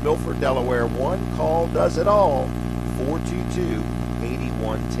 Downtown Milford, Delaware. One call does it all. 422-8110.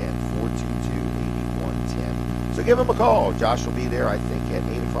 422-8110. So give them a call. Josh will be there, I think, at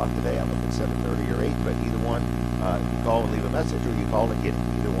 8 o'clock today. I don't know if it's 7:30 or 8, but either one, you call and leave a message, or you call and get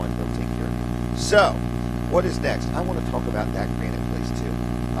him. Either one, they'll take care of you. So, what is next? I want to talk about that granite place, too.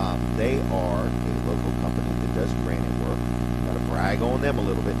 They are a local company that does granite work. Got to brag on them a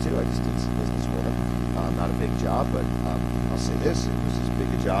little bit, too. I just did some business with them. Not a big job, but I'll say this. It was as big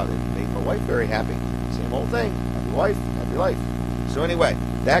a job that made my wife very happy. Same old thing. Happy wife, happy life. So anyway,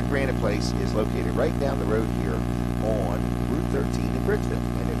 that granite place is located right down the road here on Route 13 in Bridgeville.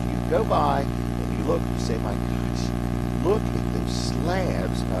 And if you go by and you look, you say, my gosh, look at those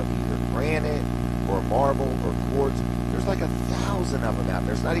slabs of either granite or marble or quartz. There's like 1,000 of them out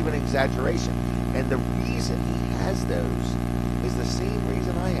there. It's not even an exaggeration. And the reason he has those is the same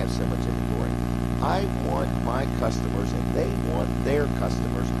reason I have so much inventory. I want my customers, and they want their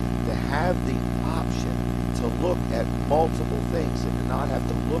customers, to have the option to look at multiple things and to not have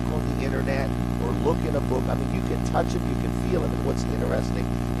to look on the internet or look in a book. I mean, you can touch them, you can feel them, and what's interesting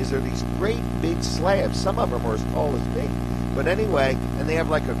is there are these great big slabs. Some of them are as tall as me. But anyway, and they have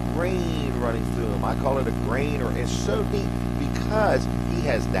like a grain running through them. I call it a grain, or it's so neat because he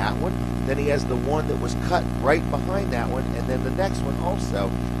has that one, then he has the one that was cut right behind that one, and then the next one also.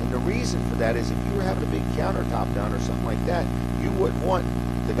 And the reason for that is if you were having a big countertop done or something like that, you wouldn't want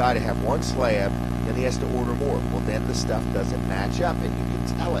the guy to have one slab, then he has to order more. Well, then the stuff doesn't match up, and you can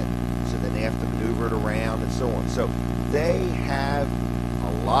tell it. So then they have to maneuver it around and so on. So they have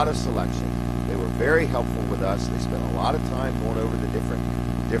a lot of selection. They were very helpful with us. They spent a lot of time going over the different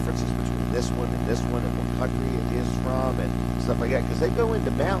differences between this one and what country it is from and stuff like that. Because they go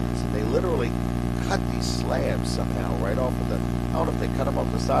into mountains and they literally cut these slabs somehow right off of the, I don't know if they cut them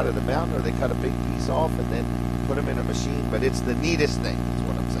off the side of the mountain or they cut a big piece off and then put them in a machine, but it's the neatest thing is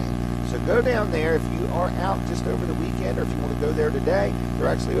what I'm saying. So go down there if you are out just over the weekend, or if you want to go there today. They're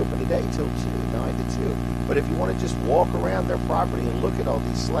actually open today till 9 to 2. But if you want to just walk around their property and look at all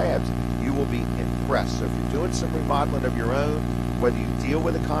these slabs, you will be impressed. So if you're doing some remodeling of your own, whether you deal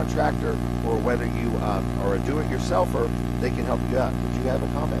with a contractor or whether you are a do-it-yourselfer, they can help you out. Did you have a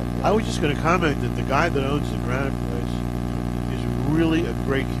comment? I was just going to comment that the guy that owns the granite place is really a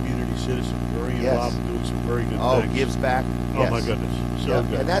great community citizen, very involved, doing some very good things. Gives back. Oh, my goodness. So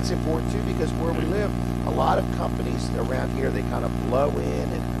good. And that's important, too, because where we live, a lot of companies around here, they kind of blow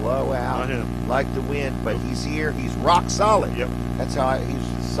in and blow out like the wind. But he's here. He's rock solid. Yep. That's how he's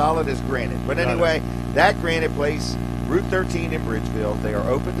solid as granite. But anyway, that granite place, Route 13 in Bridgeville, they are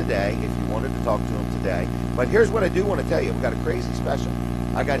open today if you wanted to talk to them today. But here's what I do want to tell you. We've got a crazy special.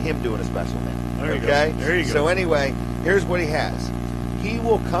 I got him doing a special now. There you okay? go. There you go. So anyway, here's what he has. He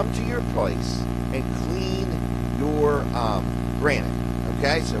will come to your place and clean your granite.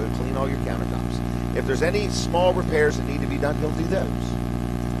 Okay? So he'll clean all your countertops. If there's any small repairs that need to be done, he'll do those.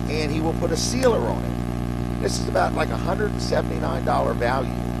 And he will put a sealer on it. This is about like $179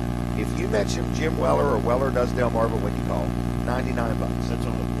 value. If you mention Jim Weller or Weller Does Delmarva when you call, $99. That's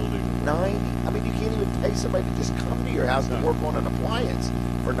unbelievable. 90. I mean, you can't even pay somebody to just come to your house to work on an appliance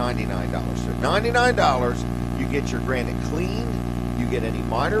for $99. So $99, you get your granite cleaned. You get any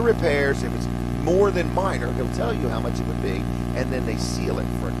minor repairs. If it's more than minor, he'll tell you how much it would be, and then they seal it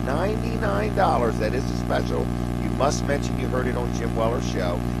for $99. That is a special. You must mention you heard it on Jim Weller's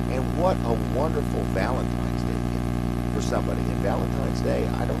show. And what a wonderful Valentine's Day gift for somebody. And Valentine's Day,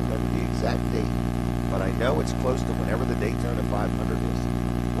 I don't remember the exact date, but I know it's close to whenever the Daytona 500 is.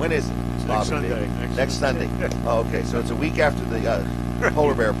 When is it? It's Bobby next Sunday. B? Next Sunday. Oh, okay. So it's a week after the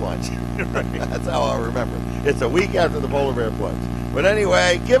polar bear plunge. That's how I remember it. It's a week after the polar bear plunge. But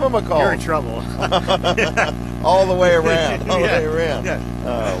anyway, give them a call. You're in trouble. All the way around. All the way around. Yeah.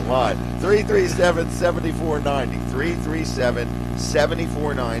 Oh, my. 337-7490.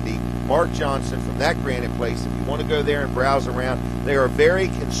 337-7490. Mark Johnson from That Granite Place. If you want to go there and browse around, they are very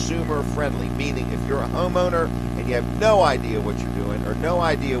consumer friendly, meaning if you're a homeowner and you have no idea what you're doing or no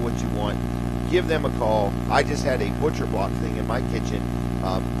idea what you want, give them a call. I just had a butcher block thing in my kitchen,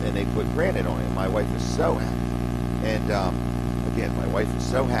 and they put granite on it. My wife is so happy. And again, my wife is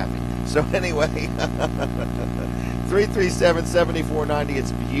so happy. So anyway, 337-7490.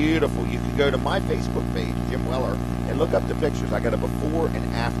 It's beautiful. You can go to my Facebook page, Jim Weller, and look up the pictures. I got a before and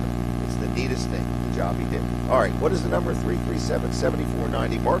after. It's the neatest thing, the job he did. All right, what is the number?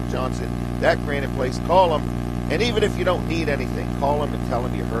 337-7490. Mark Johnson, That Granite Place. Call him. And even if you don't need anything, call him and tell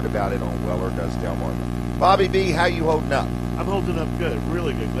him you heard about it on Weller Does Delmarva. Bobby B., how you holding up? I'm holding up good,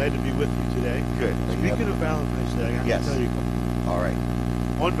 really good. Glad to be with you today. Good. Speaking of Valentine's Day, I have to tell you, All right.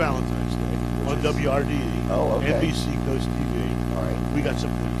 on Valentine's Day, on WRDE, NBC Coast TV, All right. we got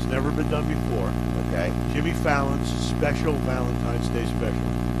something that's never been done before. Okay. Jimmy Fallon's special Valentine's Day special.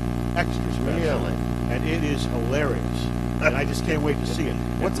 Extra special. Really? And it is hilarious. And I just can't wait to see it.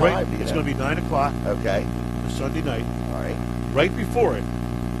 What And time do you It's know? going to be 9 o'clock Okay. Sunday night. All right. Right before it,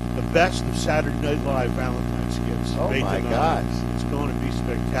 the best of Saturday Night Live Valentine's skits. Oh, made my tonight. gosh. It's going to be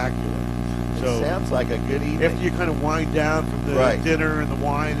spectacular. It So sounds like a good evening. after you kind of wind down from the Right. dinner and the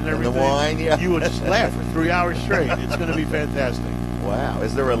wine and And the everything, wine, yeah. you will just laugh for 3 hours straight. It's going to be fantastic. Wow.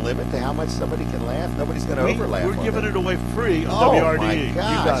 Is there a limit to how much somebody can laugh? Nobody's going to overlaugh. We're on giving it away free on Oh, WRDE. my You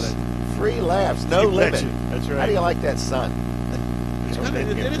gosh. got it. Free laughs. No You limit. betcha. That's right. How do you like that sun?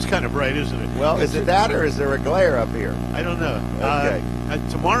 It is kind of bright, isn't it? Well, is it that or is there a glare up here? I don't know. Okay.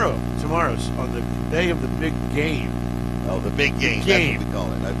 Tomorrow's on the day of the big game. Oh, the big game. Game. That's what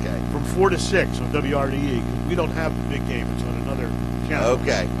we call it. Okay. From 4 to 6 on WRDE. We don't have the big game. It's on another channel.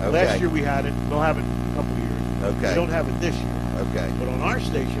 Okay. Last year we had it. We'll have it in a couple of years. Okay. We don't have it this year. Okay. But on our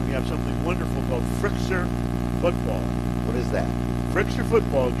station, we have something wonderful called Frickser Football. What is that? Frickser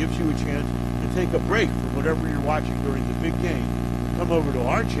Football gives you a chance to take a break from whatever you're watching during the big game. Come over to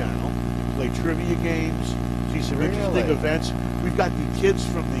our channel, play trivia games, see some interesting Really? events. We've got the kids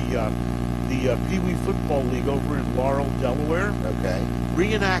from the Pee Wee Football League over in Laurel, Delaware, Okay.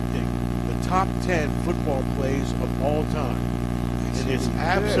 reenacting the top 10 football plays of all time. It is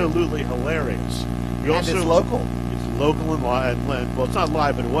absolutely hilarious. We And it's local. It's local and live. Well, it's not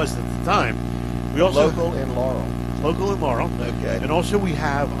live, but it was at the time. We also Local in Laurel. local in Laurel. Okay. And also we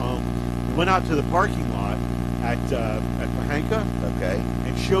have we went out to the parking lot at Pahanka Okay.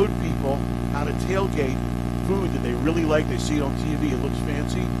 and showed people how to tailgate food that they really like. They see it on TV. It looks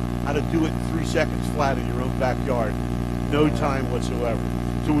fancy. How to do it in 3 seconds flat in your own backyard. No time whatsoever.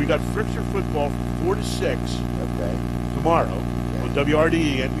 So we got Frickster football from 4 to 6 tomorrow on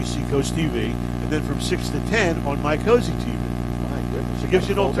WRDE, NBC Coast TV, and then from 6 to 10 on My Cozy TV. My goodness. So it gives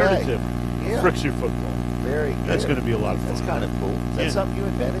you an Full day. alternative. Yeah. Frickster football. Very good. That's going to be a lot of fun. That's kind of cool. Is that Yeah. something you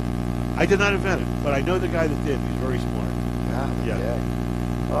invented? I did not invent it, but I know the guy that did. He's very smart. Wow. Yeah. Okay.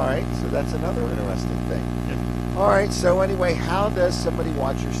 All right. So that's another interesting thing. Yeah. All right. So anyway, how does somebody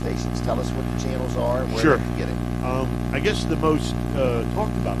watch your stations? Tell us what the channels are and where Sure. they can get it. I guess the most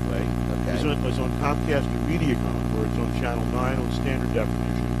talked about way Okay. was on Comcast or Mediacom, where it's on Channel 9 on standard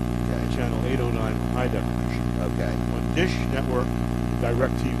definition, and Channel 809 on high definition. Okay. On Dish Network,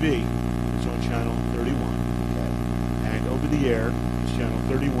 DirecTV, it's on Channel 31. Okay. And over the air, it's Channel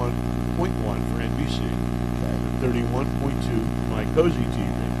 31.1 for NBC, Okay. and 31.2 for My Cozy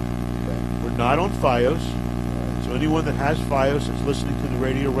TV. Okay. We're not on FiOS, All right. so anyone that has FiOS that's listening to the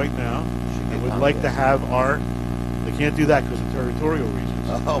radio right now Should and get would like to Comcast. have our, they can't do that because of territorial reasons.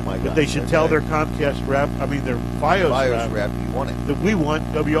 Oh my God. But they should tell their Comcast rep, their FiOS BIOS rep, rep. You want it. that we want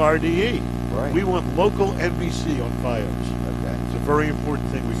WRDE. Right. We want local NBC on FiOS. Okay. It's a very important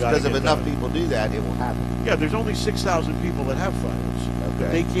thing we got to Because get if enough done. people do that, it will happen. Yeah, there's only 6,000 people that have FiOS. But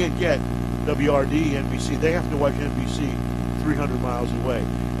Okay. they can't get WRDE, NBC. They have to watch NBC 300 miles away.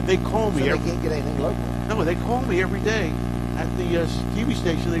 And they call So me they every can't get anything local. no, they call me every day at the TV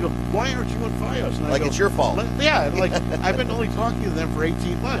station. They go, "Why aren't you on FiOS?" And I Like go, it's your fault. Yeah, and like I've been only talking to them for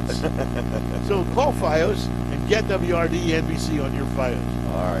 18 months. So call FiOS and get WRDE NBC on your FiOS.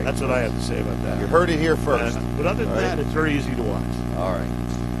 All right. That's what I have to say about that. You heard it here first. But other than All right. that, it's very easy to watch. All right.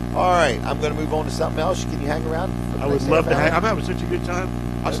 All right. I'm going to move on to something else. Can you hang around? for the I would next love to half hang. hour? I'm having such a good time.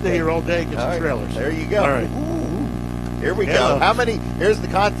 I'll Okay. stay here all day and get All some right. trailers. There you go. All right. Ooh. Here we Yeah. go. How many? Here's the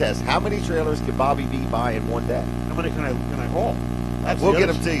contest. How many trailers can Bobby B buy in one day? How many can I haul? That's We'll the get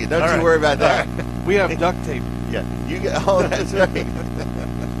other- them to you. Don't All you right. worry about that. We have duct tape. Yeah. You get. Oh, that's right.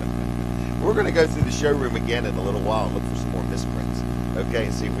 We're going to go through the showroom again in a little while and look for some more misprints. Okay,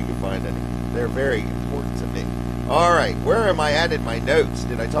 and see if we can find any. They're very important to me. All right. Where am I at in my notes?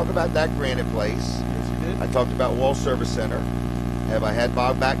 Did I talk about that Granite Place? Yes, you did. I talked about Wall Service Center. Have I had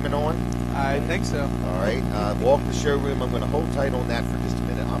Bob Backman on? I think so. All right. Walk the showroom. I'm going to hold tight on that for just a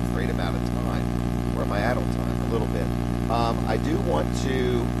minute. I'm afraid I'm out of time. Where am I at on time? A little bit. I do want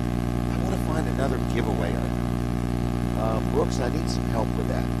to. I want to find another giveaway item. Brooks, I need some help with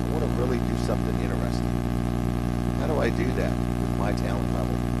that. I want to really do something interesting. How do I do that with my talent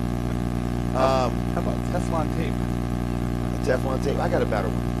level? How about Teflon tape? Teflon tape. I got a better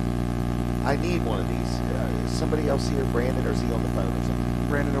one. I need one of these. Is somebody else here, Brandon, or is he on the phone or something?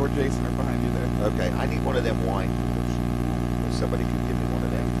 Brandon or Jason are behind you there. Okay, I need one of them wine coolers. If somebody could give me one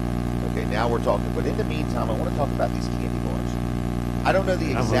of them. Okay, now we're talking. But in the meantime, I want to talk about these candy bars. I don't know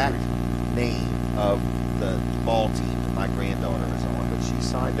the I'm exact name of the ball team that my granddaughter is on, but she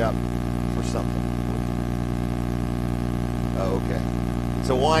signed up for something. Oh, okay. It's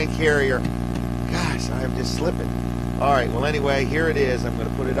a wine carrier. Gosh, I am just slipping. All right, well, anyway, here it is. I'm going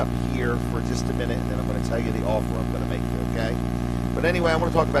to put it up here for just a minute, and then I'm going to tell you the offer I'm going to make you, okay? But anyway, I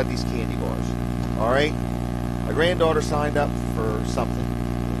want to talk about these candy bars. All right? My granddaughter signed up for something.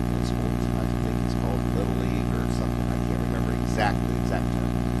 I think it's called Little League or something. I can't remember exact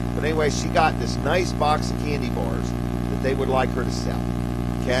term. But anyway, she got this nice box of candy bars that they would like her to sell,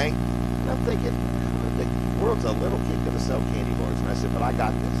 okay? And I'm thinking, the world's a little kid going to sell candy bars. And I said, but I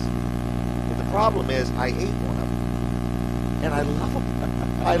got this. But the problem is I ate one of them. And I love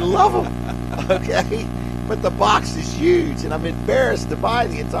them. I love them. Okay? But the box is huge, and I'm embarrassed to buy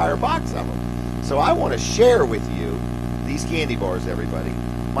the entire box of them. So I want to share with you these candy bars, everybody.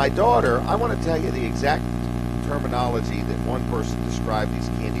 My daughter, I want to tell you the exact terminology that one person described these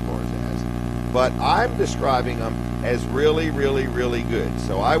candy bars as. But I'm describing them as really, really, really good.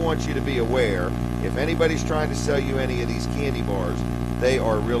 So I want you to be aware, if anybody's trying to sell you any of these candy bars, they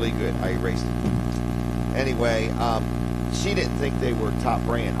are really good. I erased it. Anyway, she didn't think they were top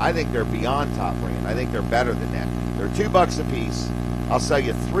brand. I think they're beyond top brand. I think they're better than that. They're $2 a piece. I'll sell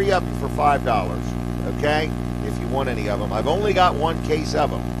you 3 of them for $5, okay? If you want any of them. I've only got 1 case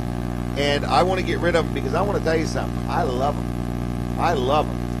of them. And I want to get rid of them because I want to tell you something. I love them. I love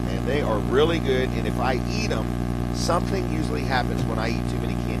them. And they are really good. And if I eat them, something usually happens when I eat too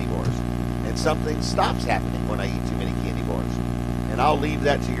many candy bars. And something stops happening when I eat too many candy bars. And I'll leave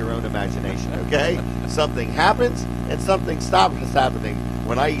that to your own imagination, okay? Something happens and something stops happening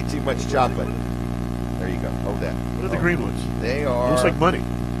when I eat too much chocolate. There you go. Hold that. What are the green ones? They are Looks like money.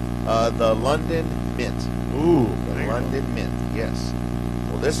 the London Mint. Ooh, The there you go. London Mint, yes.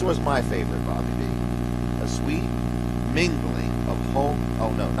 Well, this was my favorite, Bobby B. A sweet mingling of home. Oh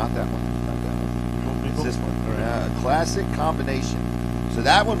no, not that one. Not that one. It's this one. A classic combination. So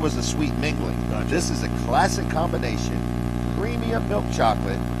that one was a sweet mingling. Gotcha. This is a classic combination. Premium milk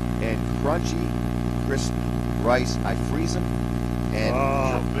chocolate and crunchy, crisp rice. I freeze them. And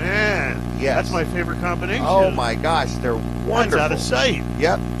Oh man, Yes. that's my favorite combination. oh my gosh, they're wonderful. That's out of sight.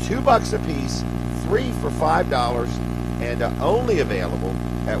 Yep, $2 a piece, 3 for $5, and only available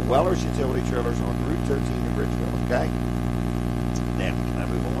at Weller's Utility Trailers on Route 13 in Bridgeville. Okay. Now, can I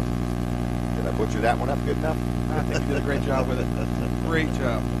move on? Did I butcher that one up good enough? I think you did a great job with it. Great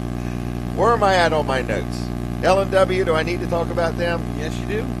job. Where am I at on my notes? L&W, do I need to talk about them? Yes, you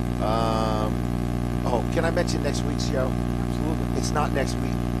do. Oh, can I mention next week's show? Absolutely. It's not next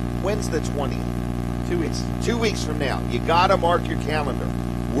week. When's the 20th? 2 weeks. 2 weeks from now. You got to mark your calendar.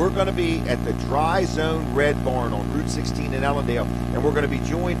 We're going to be at the Dry Zone Red Barn on Route 16 in Ellendale, and we're going to be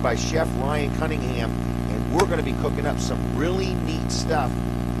joined by Chef Ryan Cunningham, and we're going to be cooking up some really neat stuff,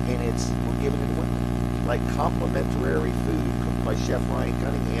 and we're giving it away. Like complimentary food cooked by Chef Ryan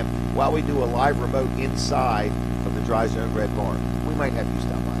Cunningham while we do a live remote inside of the Dry Zone Red Barn. We might have you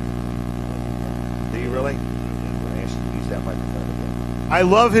stop by. Do you really? I'm going to ask you to use that microphone again. I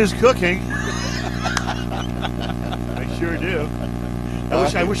love his cooking. I sure do.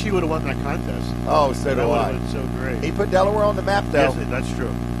 I wish he would have won that contest. Oh, so That do would I. have been so great. He put Delaware on the map, though. Yes, that's true.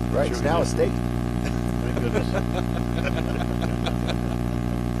 Right, Sure it's now he a did. state. Thank goodness.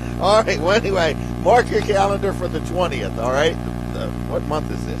 All right, well, anyway, mark your calendar for the 20th, all right? What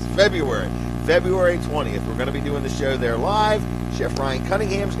month is this? February. February 20th. We're going to be doing the show there live. Chef Ryan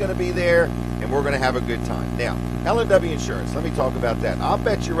Cunningham's going to be there, and we're going to have a good time. Now, L&W Insurance, let me talk about that. I'll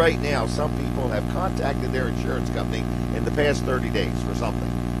bet you right now some people have contacted their insurance company in the past 30 days for something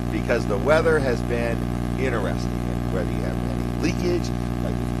because the weather has been interesting. And whether you have any leakage,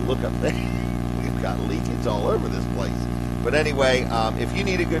 like if you look up there, we've got leakage all over this place. But anyway, if you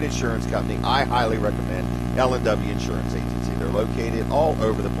need a good insurance company, I highly recommend L&W Insurance Agency. They're located all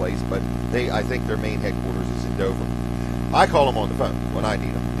over the place, but I think their main headquarters is in Dover. I call them on the phone when I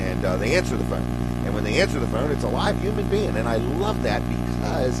need them, and they answer the phone. And when they answer the phone, it's a live human being, and I love that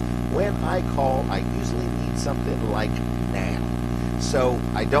because when I call, I usually need something like now. So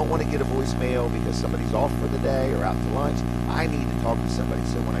I don't want to get a voicemail because somebody's off for the day or out to lunch. I need to talk to somebody.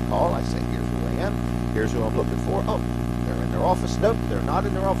 So when I call, I say, here's who I am, here's who I'm looking for. Oh, they're in their office. Nope, they're not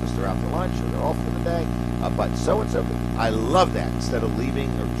in their office. They're out to lunch or they're off for the day. But so-and-so. I love that instead of leaving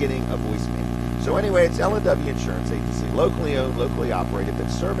or getting a voicemail. So anyway, it's L&W Insurance Agency, locally owned, locally operated, been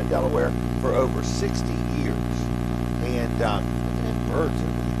serving Delaware for over 60 years. And look at that birds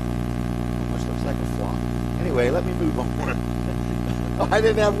over there. Almost looks like a flock. Anyway, let me move on. I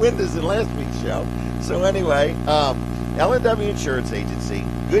didn't have windows in last week's show. So anyway, L&W Insurance Agency,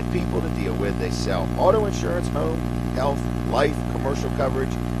 good people to deal with. They sell auto insurance, home, health, life, commercial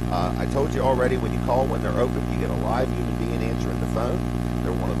coverage. I told you already, when you call when they're open, you get a live human being answering the phone.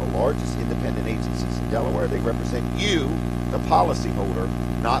 They're one of the largest independent agencies in Delaware. They represent you, the policyholder,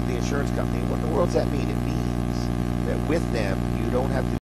 not the insurance company. What in the world does that mean? It means that with them, you don't have to